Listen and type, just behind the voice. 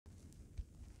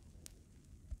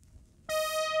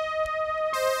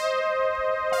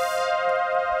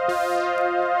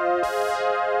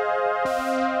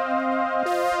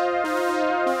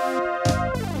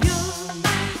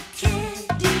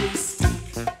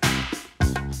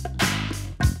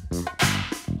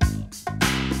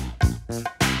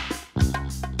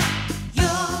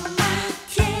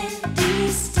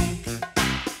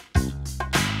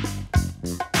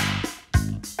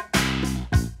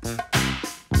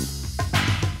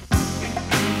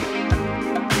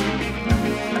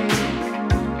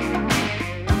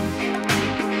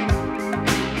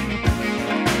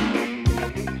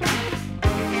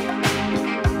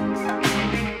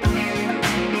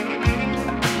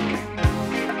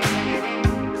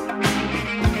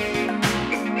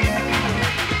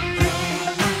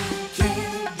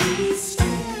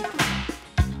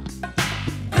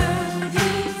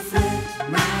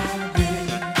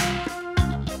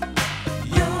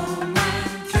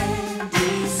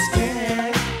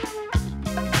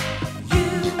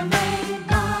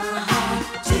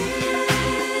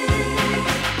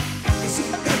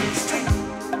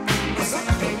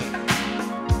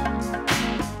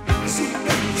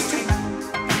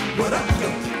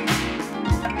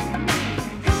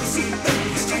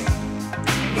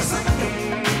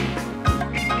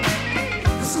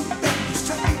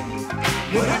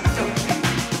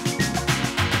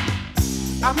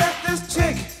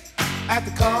chick at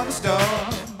the corner store.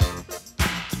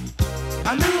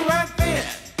 I knew right then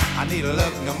I need a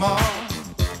look no more.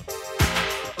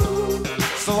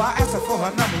 So I asked her for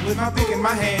her number with my pick in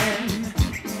my hand.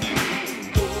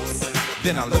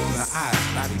 Then I looked in her eyes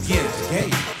and I began to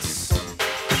gaze.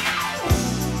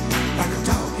 Like a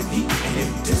dog in heat and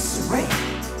in disarray.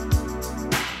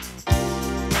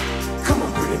 Come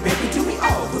on, pretty baby, do me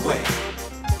all the way.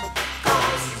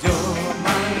 'Cause you're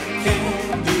my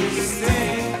candy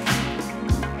stick.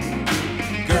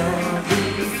 Girl, you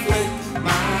flick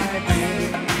my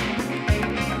dick.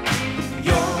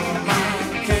 You're my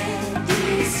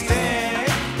candy stick.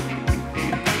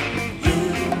 You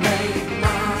make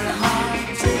my heart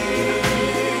tick.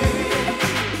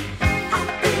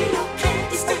 I'll be your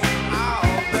candy stick. Oh,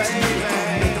 baby.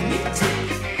 Me tick.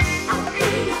 I'll be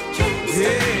your candy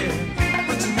stick. Yeah.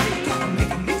 But you know you gotta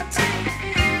make me tick.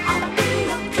 I'll be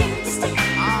your candy stick.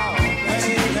 Oh,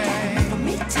 baby.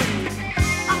 Me tick.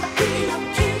 I'll be your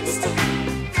candy stick.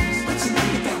 But you know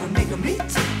you gotta make me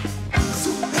tick.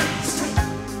 Super baby straight.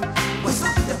 What's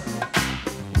up though?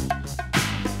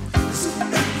 Super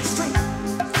baby straight.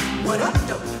 What up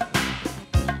though?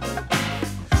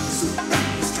 Super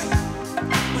baby straight.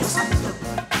 What's up though?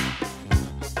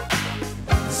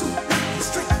 Super baby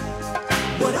straight.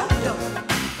 What up though?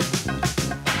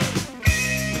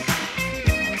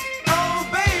 Oh,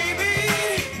 baby.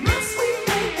 My sweet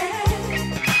baby.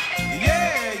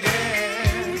 Yeah, yeah.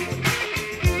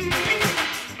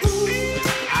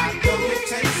 I know it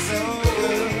tastes so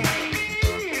good.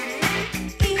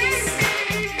 Is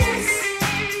this true?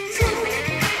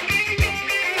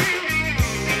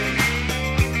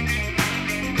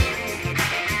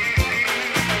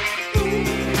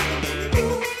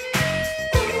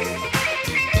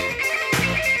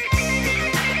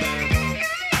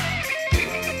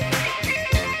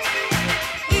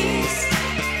 Is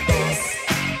this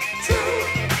true?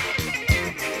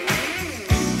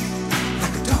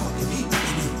 Like a dog in heat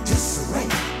and in disarray.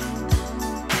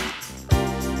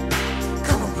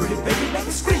 Come on, pretty baby, make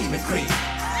me scream and cream.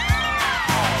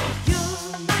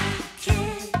 You're my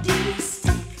candy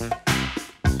stick.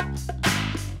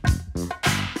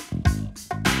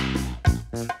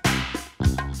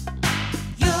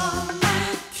 You're my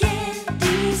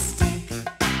candy stick.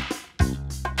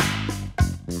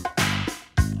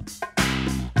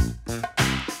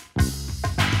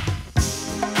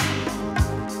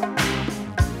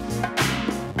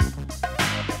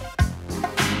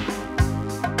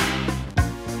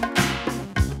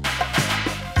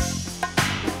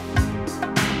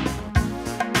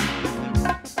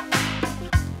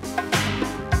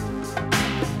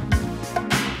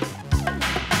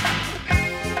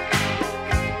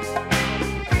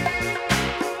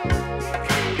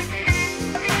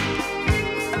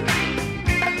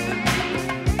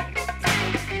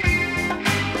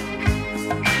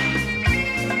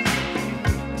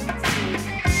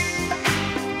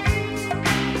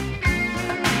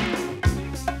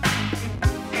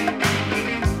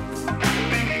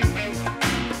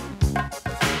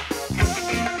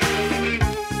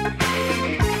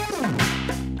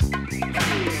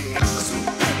 Sweet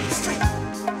baby straight.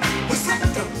 What's up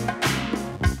though?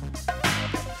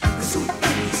 Sweet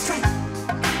baby straight.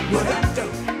 What up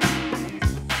though?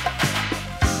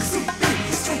 Sweet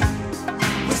baby straight.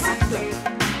 What's up though?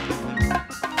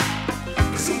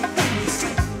 Sweet baby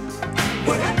straight.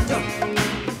 What up though?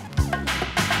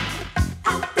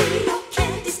 I'll be your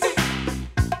candy stick.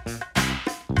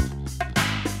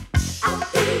 I'll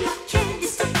be your candy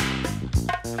stick.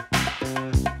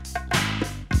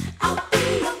 I'll be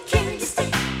your candy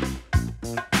stick.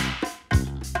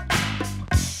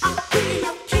 I'll be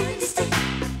your candy stick.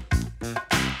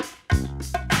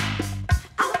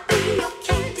 I'll be your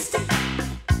candy stick.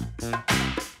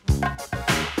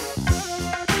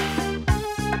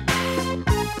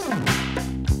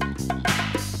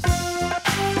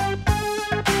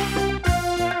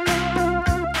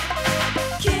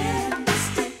 Candy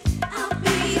stick. I'll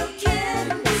be your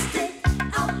candy stick.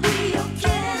 I'll be your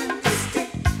candy stick.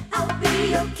 I'll be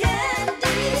your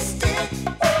candy stick.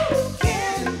 Ooh,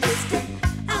 candy stick.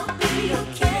 I'll be your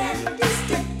candy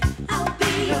stick. I'll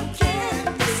be your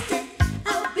candy stick.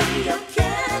 I'll be your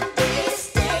candy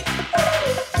stick.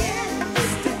 Ooh, candy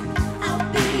stick. I'll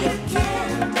be your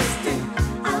candy stick.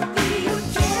 I'll be your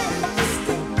candy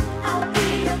stick. I'll be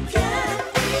your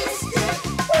candy stick.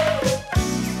 Ooh.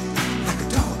 Like a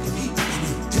dog in heat and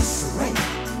in disarray.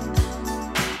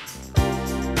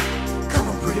 Come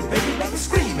on, pretty baby, make me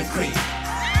scream and cream.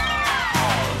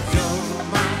 You're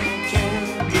my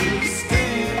candy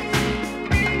stick.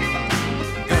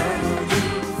 Girl, you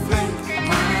flick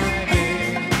my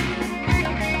dick.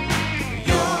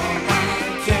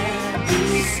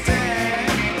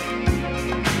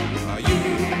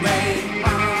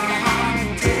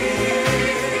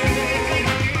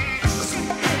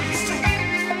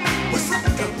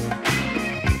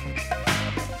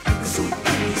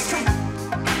 Strate.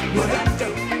 What up,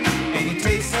 though?